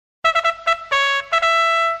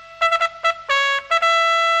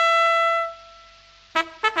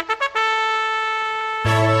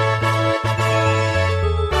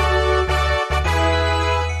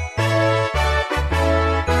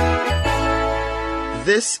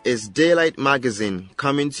This is Daylight Magazine,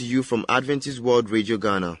 coming to you from Adventist World Radio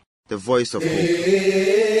Ghana, the voice of hope.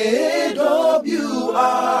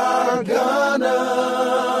 AWR Ghana,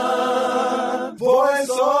 voice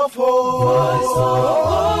of hope.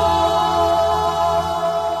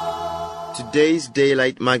 Today's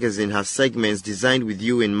Daylight Magazine has segments designed with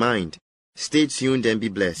you in mind. Stay tuned and be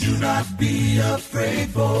blessed. Do not be afraid,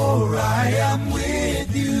 for I am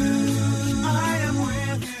with you.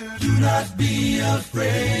 Do not be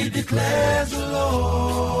afraid, declares the Lord.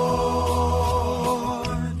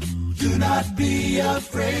 Do not be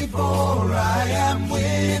afraid, for I am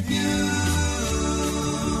with you,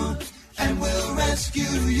 and will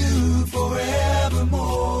rescue you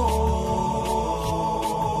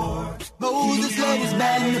forevermore. Moses led his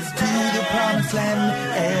men to the promised land.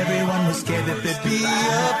 Everyone was scared that there'd be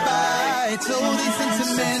a fight, so they sent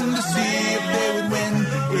some men to see if they would win,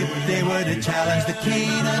 if they were to challenge the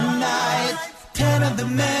Canaanites. 10 of the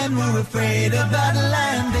men were afraid of that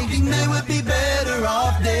land, thinking they would be better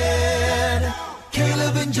off dead.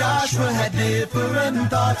 Caleb and Joshua had different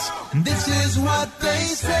thoughts, and this is what they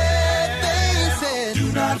said. They said,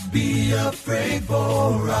 do not be afraid,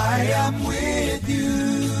 for I am with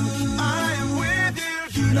you. I am with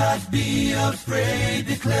you. Do not be afraid,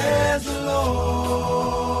 declares the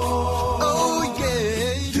Lord. Oh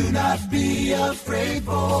yeah. Do not be afraid,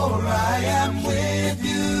 for I am with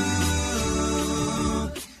you,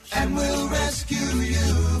 and will rescue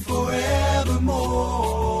you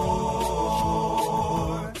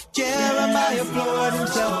forevermore. Jeremiah floored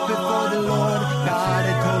himself before the Lord. God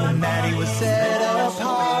had told him that he was set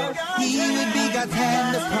apart. He would be God's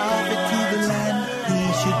hand, a prophet to the land.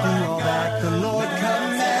 He should do all that the Lord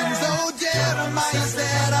commands. Oh, Jeremiah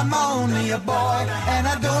said, I'm only a boy, and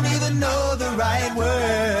I don't even know the right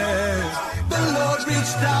words. The Lord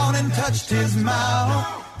reached down and touched his mouth.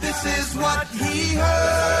 This is what he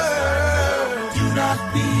heard. Do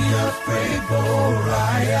not be afraid, for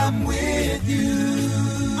I am with you.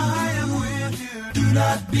 I am with you. Do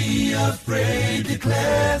not be afraid,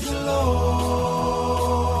 declares the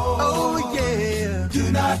Lord. Oh yeah.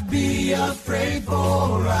 Do not be afraid,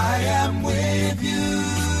 for I am with you,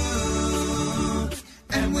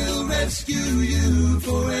 and will rescue you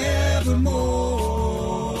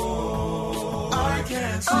forevermore. I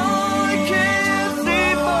can't see. I can't.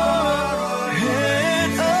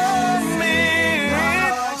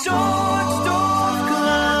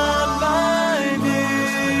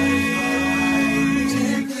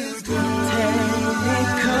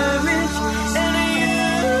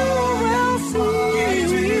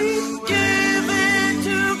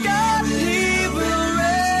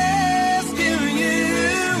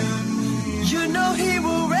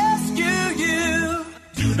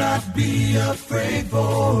 Be afraid,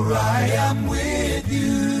 for I am with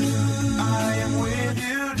you. I am with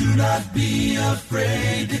you. Do not be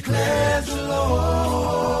afraid, declares the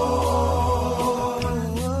Lord.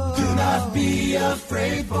 Do not be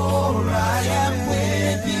afraid, for I am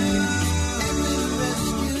with you,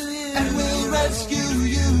 and will rescue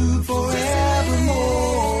you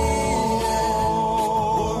forevermore.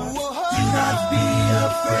 Do not be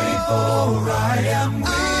afraid, for I am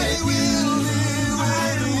with you.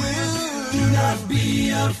 Do not be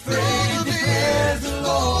afraid, declares the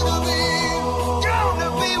Lord. Gonna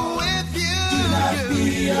be with you. Do not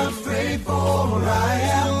be afraid, for I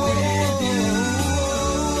am with you,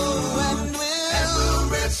 and will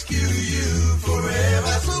rescue you forever.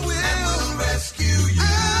 Yes, we will. And will rescue you forever.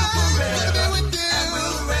 And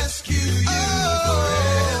will rescue you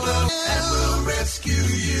forever. And will rescue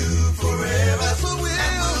you forever. Yes, we will.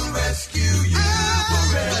 And will rescue you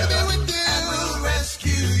forever. And will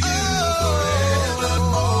rescue you.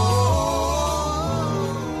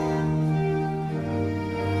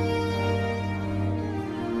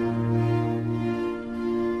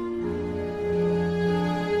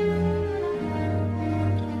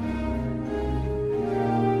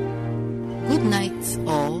 Good night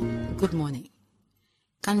or good morning.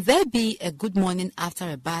 Can there be a good morning after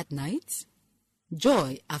a bad night?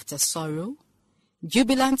 Joy after sorrow?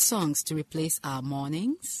 Jubilant songs to replace our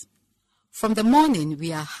mornings? From the morning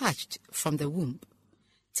we are hatched from the womb,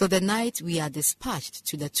 till the night we are dispatched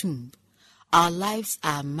to the tomb. Our lives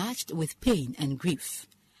are matched with pain and grief.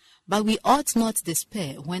 But we ought not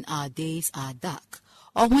despair when our days are dark,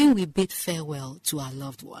 or when we bid farewell to our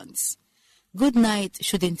loved ones. Good night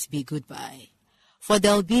shouldn't be goodbye, for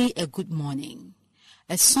there'll be a good morning.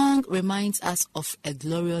 A song reminds us of a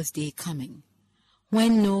glorious day coming,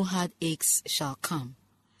 when no heartaches shall come,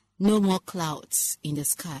 no more clouds in the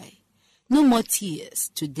sky, no more tears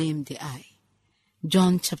to dim the eye.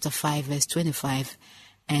 John chapter 5 verse 25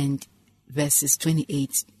 and verses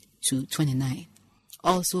 28 to 29.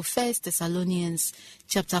 Also 1 Thessalonians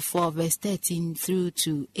chapter 4 verse 13 through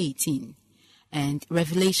to 18. And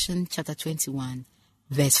Revelation chapter 21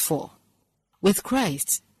 verse 4. With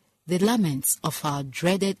Christ, the laments of our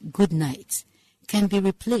dreaded good night can be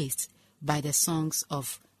replaced by the songs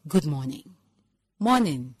of good morning.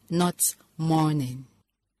 Morning, not morning.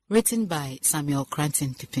 Written by Samuel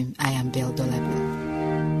Cranton Pipim. I am Belle Dolabel.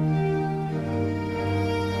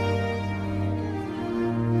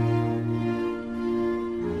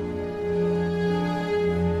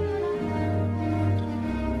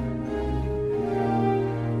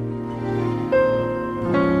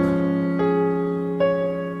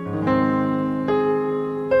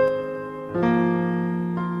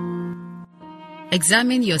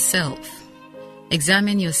 Examine yourself.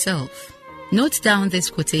 Examine yourself. Note down this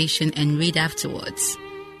quotation and read afterwards.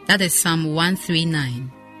 That is Psalm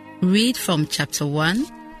 139. Read from chapter 1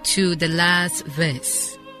 to the last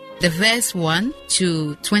verse. The verse 1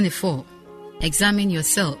 to 24. Examine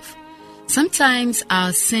yourself. Sometimes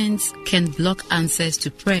our sins can block answers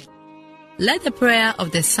to prayer. Let the prayer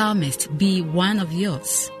of the psalmist be one of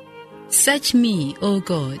yours. Search me, O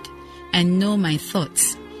God, and know my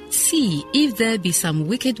thoughts. See if there be some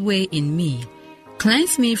wicked way in me.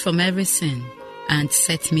 Cleanse me from every sin and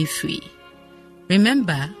set me free.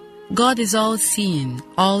 Remember, God is all-seeing,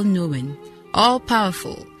 all-knowing,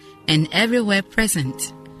 all-powerful, and everywhere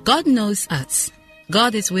present. God knows us.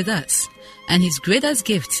 God is with us, and His greatest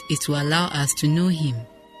gift is to allow us to know Him.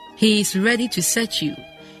 He is ready to search you.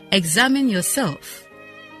 Examine yourself.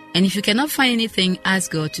 And if you cannot find anything,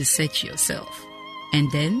 ask God to search yourself.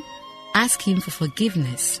 And then ask Him for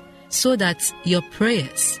forgiveness so that your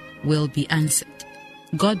prayers will be answered.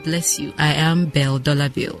 God bless you. I am Belle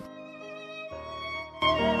Dolabel.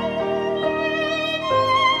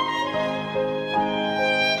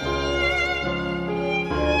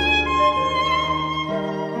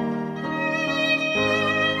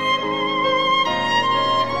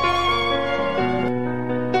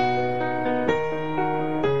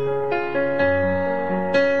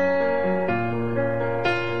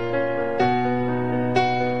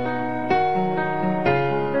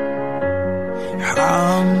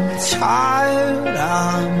 I'm tired,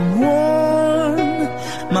 I'm worn,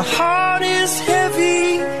 my heart is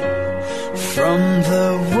heavy from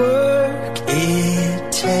the work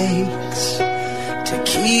it takes to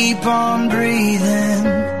keep on breathing.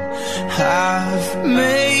 I've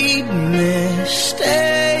made mistakes,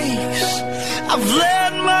 I've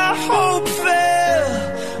let my hope fail,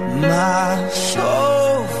 my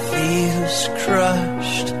soul feels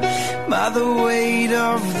crushed by the weight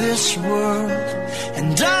of this world.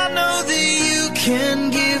 And I know that you can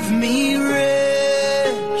give me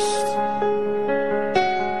rest.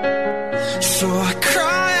 So I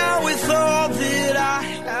cry out with all that I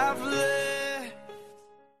have left.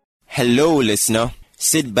 Hello, listener.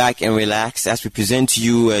 Sit back and relax as we present to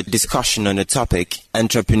you a discussion on the topic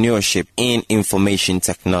entrepreneurship in information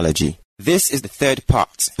technology. This is the third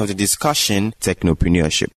part of the discussion,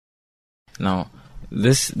 technopreneurship. Now,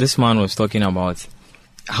 this man was talking about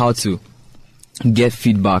how to get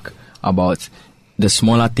feedback about the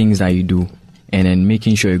smaller things that you do and then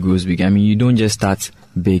making sure it grows big. I mean, you don't just start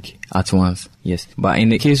big at once. Yes. But in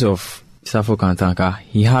the case of Safo Kantanka,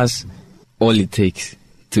 he has all it takes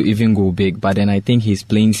to even go big. But then I think he's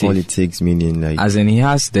playing safe. All it takes meaning like... As in, he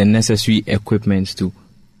has the necessary equipment to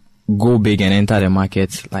go big and enter the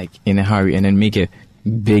market like in a hurry and then make a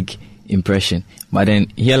big impression. But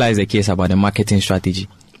then here lies the case about the marketing strategy.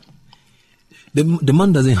 The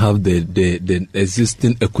man doesn't have the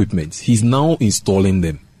existing equipment. He's now installing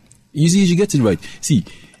them. You see, you get it right. See,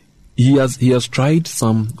 he has tried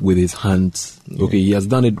some with his hands. Yeah. Okay, he has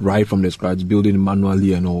done it right from the scratch, building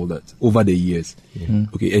manually and all that over the years. Yeah.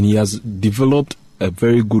 Okay, and he has developed a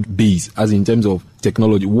very good base, as in terms of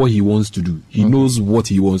technology, what he wants to do. He knows what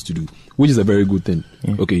he wants to do, which is a very good thing.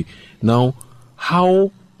 Yeah. Okay, now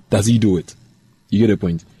how does he do it? You get the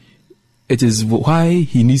point. It is why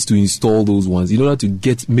he needs to install those ones in order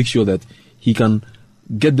to make sure that he can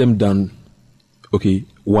get them done. Okay,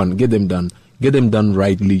 one, get them done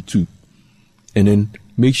rightly too, and then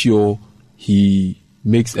make sure he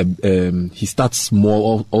makes he starts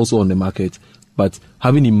small also on the market, but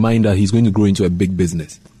having in mind that he's going to grow into a big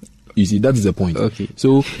business. You see, that is the point. Okay,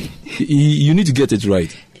 so you need to get it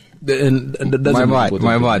right. And that's my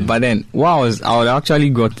bad. But then, I would actually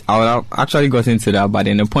got into that. But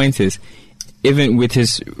then the point is, even with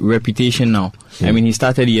his reputation now, I mean, he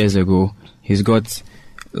started years ago. He's got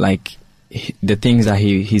like the things that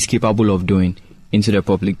he's capable of doing into the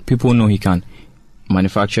public. People know he can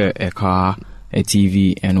manufacture a car, a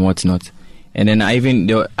TV and whatnot. And then I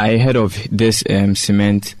heard of this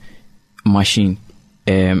cement machine.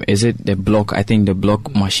 Is it the block? I think the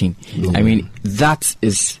block machine. Yeah. I mean,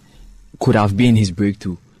 could have been his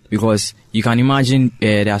breakthrough, because you can imagine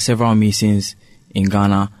there are several masons in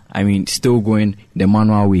Ghana. I mean, still going the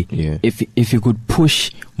manual way. Yeah. If he could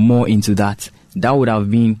push more into that would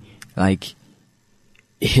have been like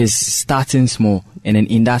his starting small, and then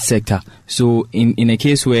in that sector. So in a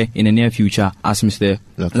case where in the near future, as Mr.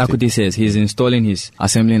 Lakute says, he's installing his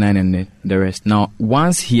assembly line and the rest. Now,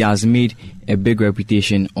 once he has made a big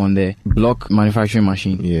reputation on the block manufacturing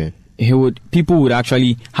machine, people would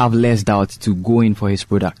actually have less doubt to go in for his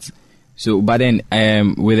products. So, but then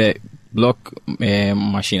with a block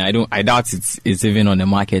machine, I doubt it's even on the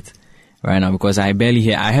market right now, because I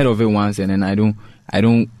heard of it once, and then I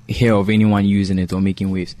don't hear of anyone using it or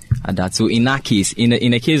making waves at that. So in that case, in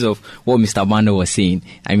the case of what Mr. Bando was saying,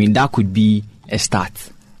 I mean, that could be a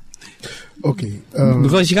start. Okay.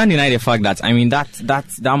 Because you can't deny the fact that, I mean,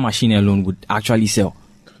 that machine alone would actually sell,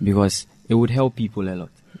 because it would help people a lot.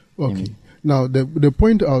 Okay. I mean, Now, the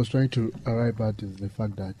point I was trying to arrive at is the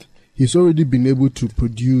fact that he's already been able to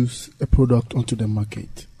produce a product onto the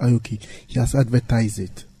market. Okay. He has advertised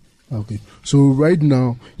it. Okay. So right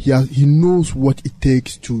now, he knows what it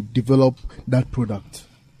takes to develop that product.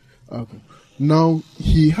 Okay. Now,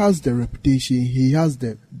 he has the reputation, he has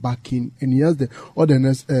the backing, and he has the other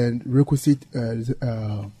requisite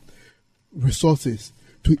resources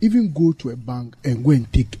to even go to a bank and go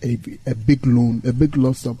and take a big loan, a big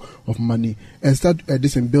lump sum of money, and start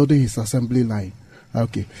building his assembly line.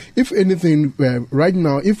 Okay. If anything, right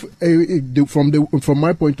now, from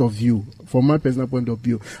my point of view, from my personal point of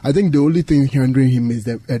view, I think the only thing hindering him is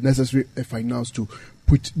the necessary finance to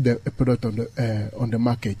put the product on the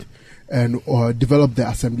market and or develop the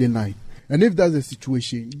assembly line. And if that's the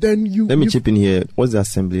situation, then let me chip in here. What's the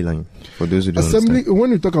assembly line for those who don't understand?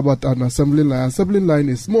 When you talk about an assembly line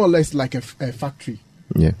is more or less like a factory.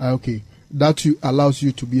 Yeah. Okay. That allows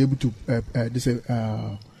you to be able to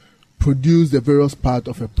produce the various parts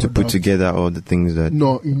of a product. To put together all the things that...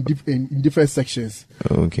 No, in different sections.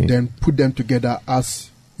 Oh, okay. Then put them together as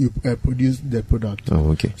you produce the product. Oh,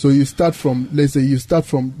 okay. So you start from, let's say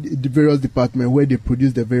the various departments where they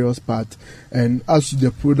produce the various parts, and as the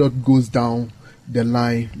product goes down the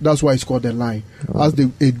line, that's why it's called the line. Oh. As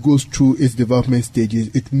it goes through its development stages,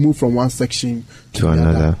 it moves from one section to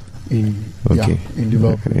another. In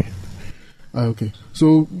development. Okay. Okay.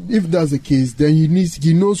 So if that's the case, then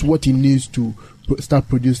he knows what he needs to start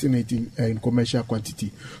producing it in commercial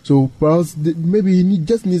quantity. So perhaps maybe he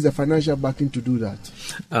just needs the financial backing to do that.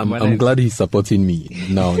 I'm glad he's supporting me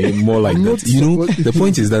now. More like that. The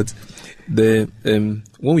point is that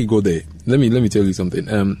when we go there, let me tell you something.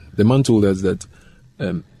 The man told us that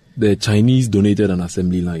the Chinese donated an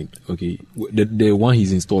assembly line. Okay, the one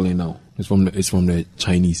he's installing now is from the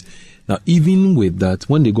Chinese. Now, even with that,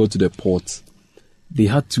 when they got to the port, they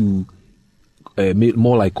had to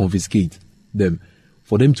more like confiscate them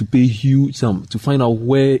for them to pay huge sum to find out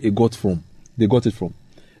where they got it from.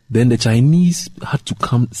 Then the Chinese had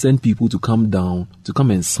to send people to come down to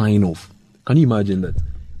come and sign off. Can you imagine that?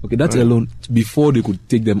 Okay, that alone, before they could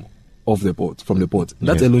take them from the port.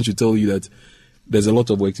 That alone should tell you that there's a lot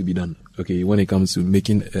of work to be done. Okay, when it comes to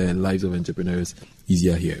making lives of entrepreneurs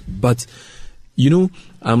easier here. But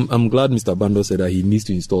I'm glad Mr. Bando said that he needs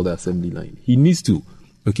to install the assembly line. He needs to,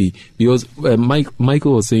 okay, because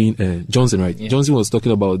Michael was saying, Johnson, right? Yeah. Johnson was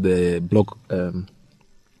talking about the block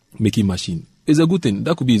making machine. It's a good thing.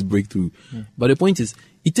 That could be his breakthrough. Yeah. But the point is,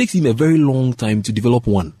 it takes him a very long time to develop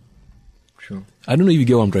one. Sure. I don't know if you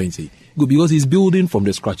get what I'm trying to say. Because he's building from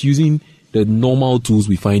the scratch using the normal tools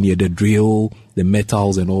we find here, the drill, the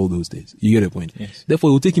metals, and all those things. You get the point? Yes. Therefore,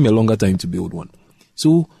 it will take him a longer time to build one.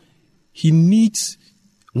 So, he needs,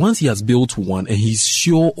 once he has built one and he's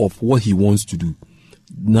sure of what he wants to do,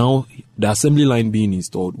 now the assembly line being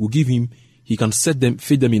installed will give him, he can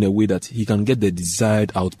feed them in a way that he can get the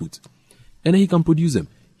desired output. And then he can produce them.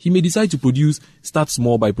 He may decide to start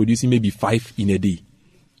small by producing maybe 5 in a day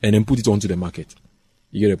and then put it onto the market.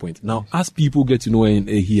 You get the point? Now, as people get to know and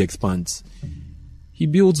he expands, he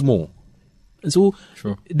builds more. And so,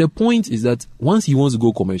 the point is that once he wants to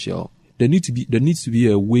go commercial, there needs to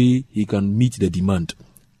be a way he can meet the demand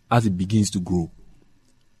as it begins to grow.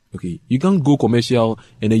 Okay, you can't go commercial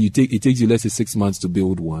and then it takes you, let's say, 6 months to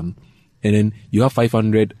build one, and then you have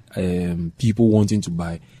 500 people wanting to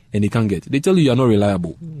buy and they can't get. They tell you are not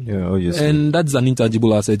reliable. Yeah, and that's an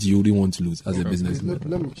intangible asset you wouldn't want to lose as a businessman.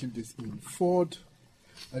 Let me keep this in. Ford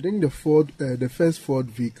I think the first Ford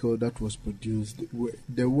vehicle that was produced,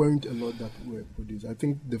 there weren't a lot that were produced. I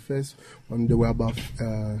think the first one, there were about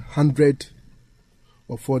 100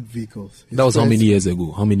 of Ford vehicles. That was how many years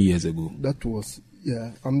ago? That was,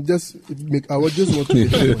 yeah. I was just want to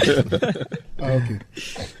make sure. Okay.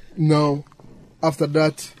 Now, after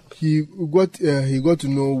that, he got to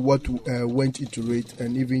know what went into it,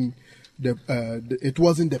 and even it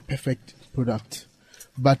wasn't the perfect product.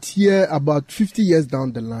 But here, about 50 years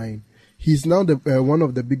down the line, he's now one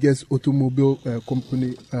of the biggest automobile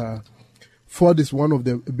company. Ford is one of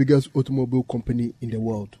the biggest automobile company in the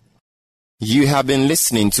world. You have been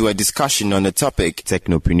listening to a discussion on the topic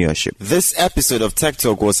technopreneurship. This episode of Tech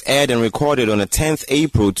Talk was aired and recorded on the 10th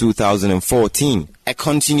April 2014. A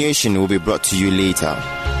continuation will be brought to you later.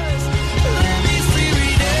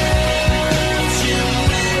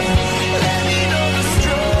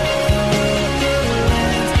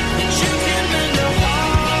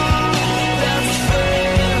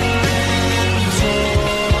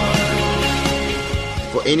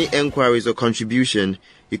 For any enquiries or contribution,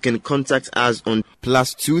 you can contact us on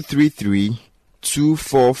 +233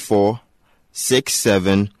 244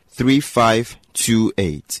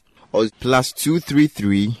 673528 or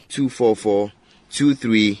 +233 244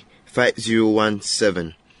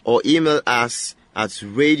 235017 or email us at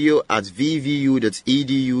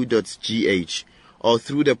radio@vvu.edu.gh or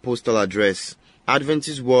through the postal address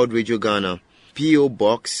Adventist World Radio Ghana, P.O.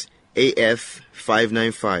 Box AF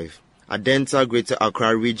 595, Adenta, Greater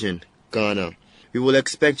Accra Region, Ghana. We will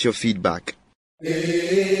expect your feedback. AWR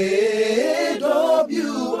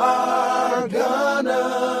Ghana,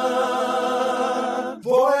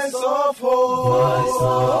 Voice of Hope.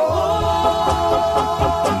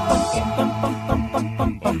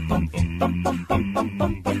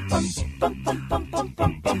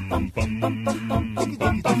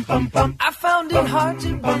 I found it hard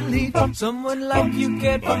to believe someone like you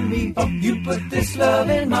cared for me. You put this love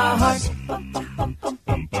in my heart.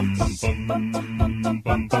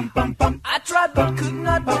 I tried but could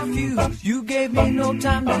not refuse. You gave me no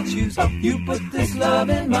time to choose. You put this love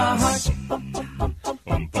in my heart.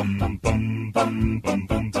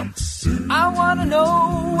 I wanna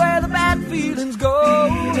know where the bad feelings go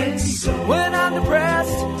when I'm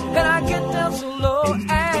depressed and I get down so low.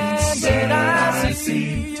 And then I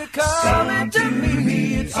see you coming to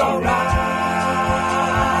me. It's alright.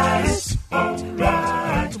 It's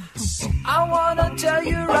alright. I wanna tell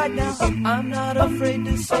you right now, I'm not afraid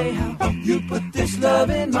to say how you put this love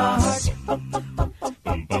in my heart.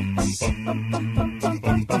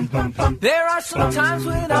 There are some times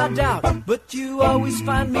when I doubt, but you always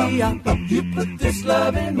find me out. You put this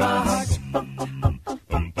love in my heart.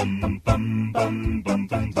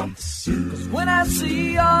 'Cause when I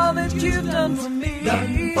see all that you've done for me,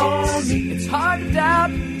 it's hard to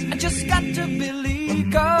doubt. I just got to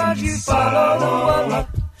believe, 'cause you follow the one,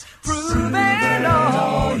 proving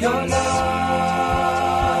all your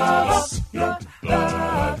love, your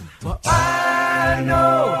love. For I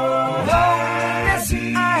know loneliness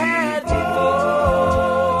I had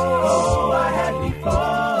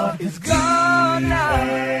before is gone now.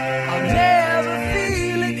 I'll never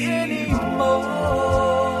feel it anymore.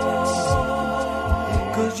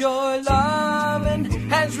 'Cause your loving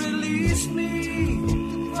has released me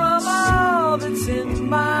from all that's in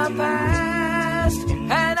my past.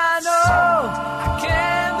 And I know I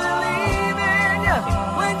can believe in you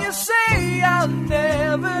when you say I'll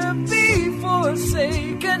never be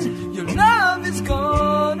forsaken. Your love is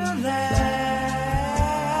gonna last.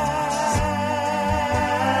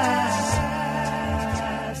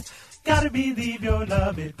 Gotta believe your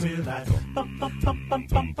love, it will last.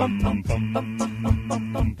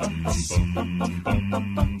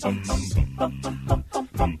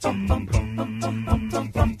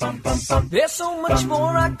 There's so much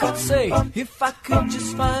more I could say if I could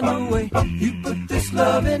just find a way. You put this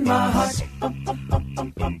love in my heart.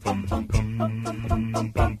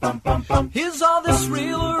 Is all this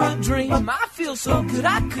real or a dream? I feel so good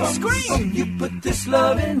I could scream. You put this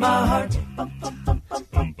love in my heart.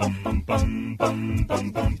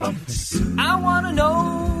 I wanna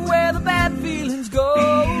know where the bad feelings go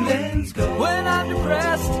when I'm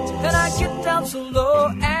depressed and I get down so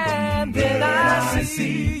low. And then I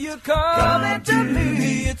see you coming to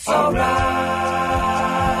me. It's alright.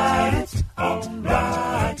 It's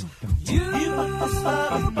alright. You put this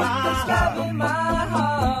love in my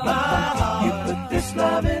heart. You put this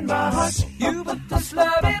love in my heart. You put this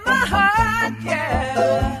love in my heart,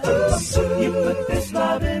 yeah. You put this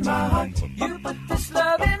love in my heart. You put this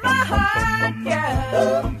love in my heart,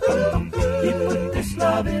 yeah. You put this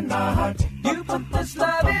love in my heart. You put this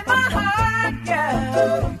love in my heart,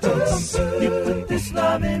 yeah.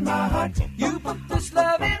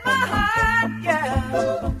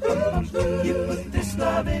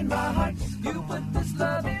 heart. You put this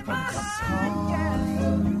love in my heart. Yeah.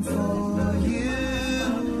 For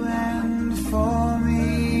you and for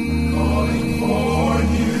me. Calling for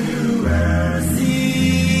you and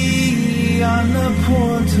See on the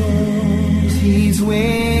portals, he's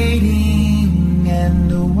waiting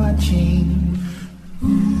and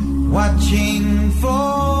watching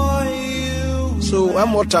for you. So one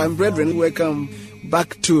more time, brethren, welcome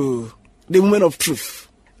back to the Women of Truth.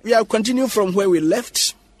 We are continuing from where we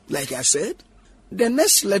left, like I said. The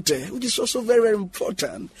next letter, which is also very, very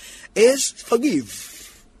important, is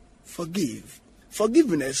forgive. Forgive.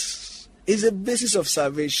 Forgiveness is the basis of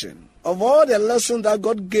salvation. Of all the lessons that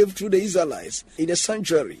God gave to the Israelites in the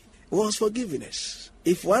sanctuary, was forgiveness.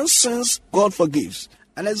 If one sins, God forgives.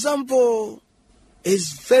 An example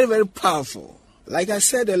is very, very powerful. Like I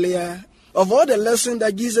said earlier, of all the lessons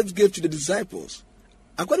that Jesus gave to the disciples,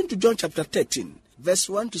 according to John chapter 13, verse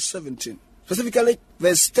 1 to 17, specifically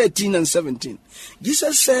verse 13 and 17,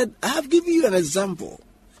 Jesus said, I have given you an example.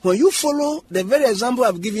 When you follow the very example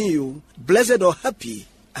I've given you, blessed or happy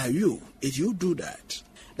are you if you do that.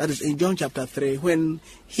 That is in John chapter 3, when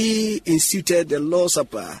he instituted the Lord's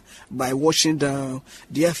Supper by washing down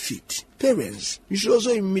their feet. Parents, you should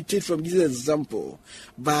also imitate from Jesus' example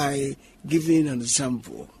by giving an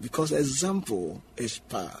example, because example is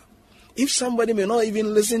power. If somebody may not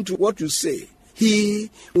even listen to what you say, he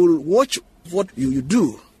will watch what you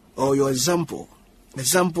do or your example.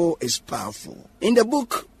 Example is powerful. In the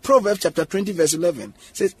book Proverbs chapter 20 verse 11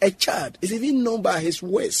 says, a child is even known by his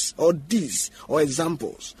words or deeds or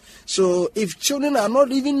examples. So if children are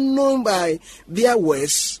not even known by their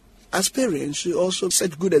words, as parents, you also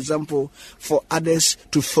set good example for others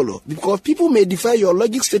to follow. Because people may defy your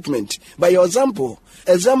logic statement by your example.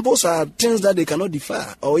 Examples are things that they cannot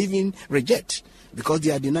defy or even reject because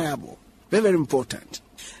they are deniable. Very, very important.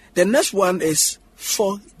 The next one is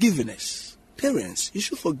forgiveness. Parents, you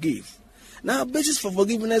should forgive. Now, basis for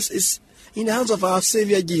forgiveness is in the hands of our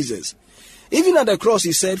Savior Jesus. Even at the cross,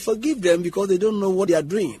 he said, forgive them because they don't know what they are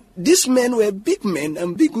doing. These men were big men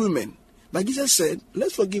and big women. But Jesus said,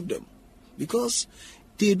 let's forgive them because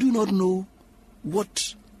they do not know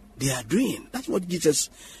what they are doing. That's what Jesus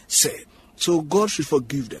said. So God should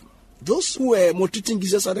forgive them. Those who were maltreating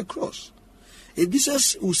Jesus at the cross, if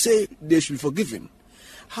Jesus will say they should be forgiven,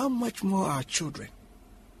 how much more our children?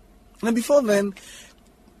 And before then,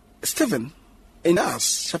 Stephen, in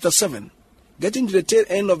Acts chapter 7, getting to the tail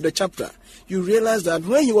end of the chapter, you realize that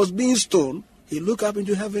when he was being stoned, he looked up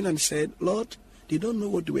into heaven and said, Lord, they don't know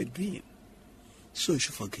what they were doing, so you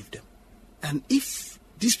should forgive them. And if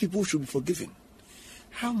these people should be forgiven,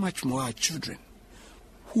 how much more our children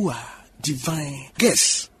who are divine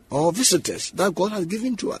guests or visitors that God has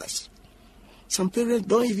given to us? Some parents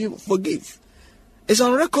don't even forgive. It's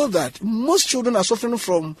on record that most children are suffering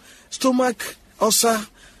from stomach ulcer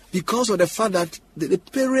because of the fact that the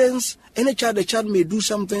parents, any child, the child may do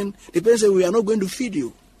something, the parents say, we are not going to feed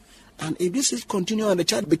you. And if this is continuing and the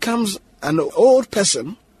child becomes an old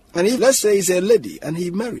person, and if, let's say, he's a lady and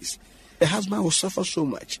he marries, the husband will suffer so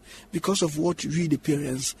much because of what we, the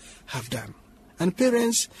parents, have done. And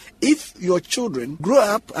parents, if your children grow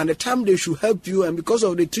up and the time they should help you, and because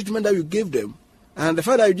of the treatment that you gave them, and the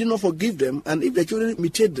fact that you did not forgive them, and if the children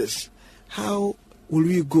imitate this, how will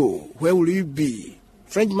we go? Where will we be?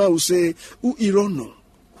 Frenchman will say, "U irono,"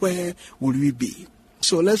 where will we be?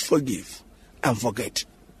 So let's forgive and forget.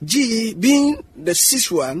 G, being the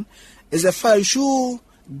sixth one, is the fact you should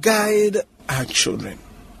guide our children.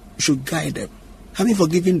 You should guide them. Having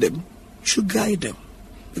forgiven them, you should guide them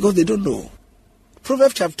because they don't know.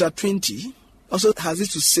 Proverbs chapter 20 also has it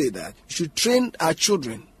to say that you should train our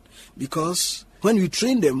children because when you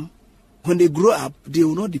train them, when they grow up, they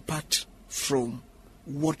will not depart from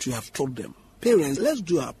what you have taught them. Parents, let's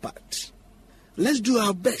do our part. Let's do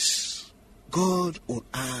our best. God will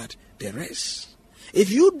add the rest.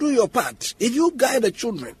 If you do your part, if you guide the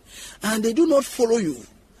children and they do not follow you,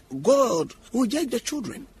 God will judge the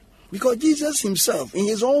children. Because Jesus himself, in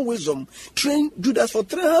his own wisdom, trained Judas for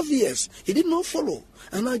 3.5 years. He did not follow.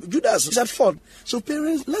 And now Judas is at fault. So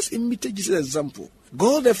parents, let's imitate Jesus' example.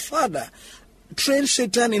 God the Father trained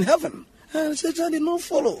Satan in heaven. And Satan did not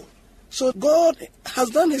follow. So God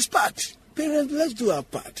has done his part. Parents, let's do our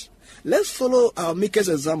part. Let's follow our Maker's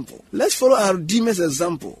example. Let's follow our Redeemer's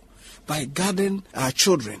example by guiding our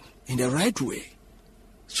children in the right way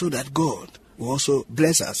so that God will also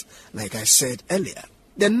bless us, like I said earlier.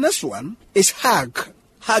 The next one is hug.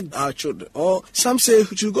 Hug our children. Or some say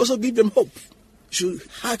we should also give them hope. We should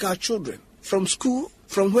hug our children from school,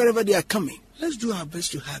 from wherever they are coming. Let's do our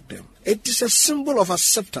best to hug them. It is a symbol of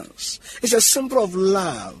acceptance. It's a symbol of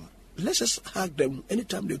love. let's just hug them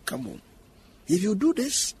anytime they come home. If you do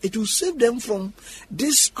this, it will save them from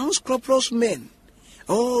these unscrupulous men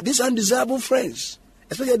or these undesirable friends,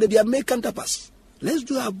 especially the Biame counterparts. Let's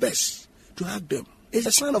do our best to hug them. It's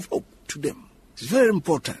a sign of hope to them. It's very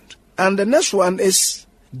important. And the next one is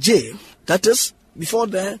J. That is, before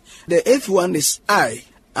the eighth one is I.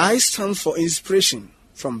 I stands for inspiration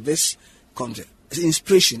from this concept. It's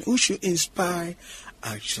inspiration. We should inspire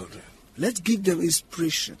our children. Let's give them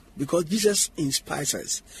inspiration because Jesus inspires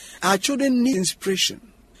us. Our children need inspiration.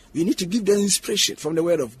 We need to give them inspiration from the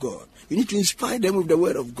Word of God. We need to inspire them with the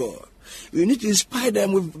Word of God. We need to inspire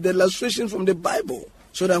them with the illustration from the Bible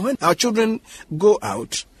so that when our children go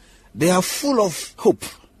out, they are full of hope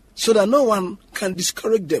so that no one can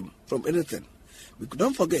discourage them from anything.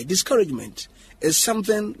 Don't forget, discouragement is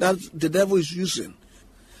something that the devil is using.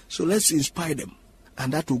 So let's inspire them,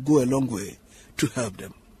 and that will go a long way to help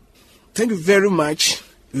them. Thank you very much.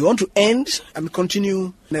 We want to end and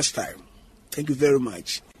continue next time. Thank you very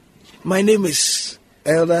much. My name is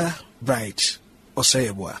Elder Bright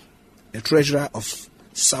Osayebwa, the treasurer of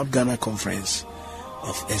South Ghana Conference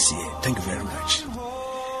of SCA. Thank you very much.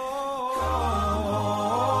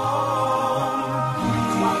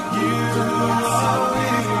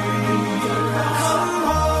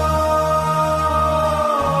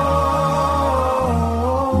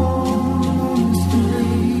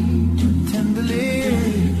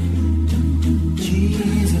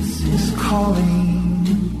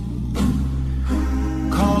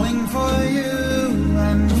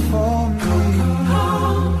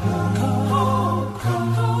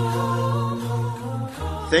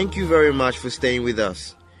 Thank you very much for staying with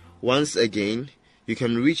us. Once again, you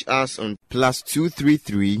can reach us on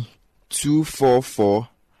 +233 244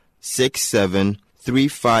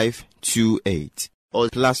 673528 or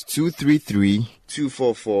 +233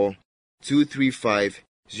 244 235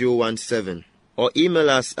 017 or email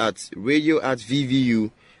us at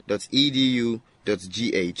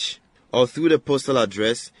radio@vvu.edu.gh or through the postal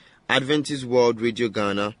address Adventist World Radio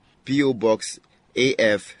Ghana, P.O. Box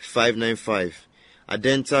AF 595,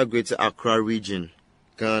 Adenta, Greater Accra Region,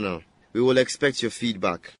 Ghana. We will expect your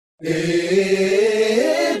feedback. AWR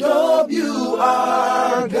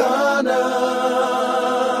Ghana,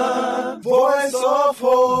 Voice of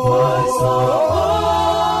Hope.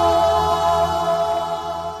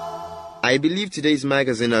 I believe today's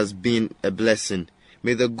magazine has been a blessing.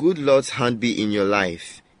 May the good Lord's hand be in your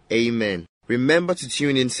life. Amen. Remember to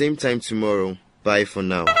tune in same time tomorrow. Bye for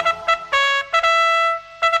now.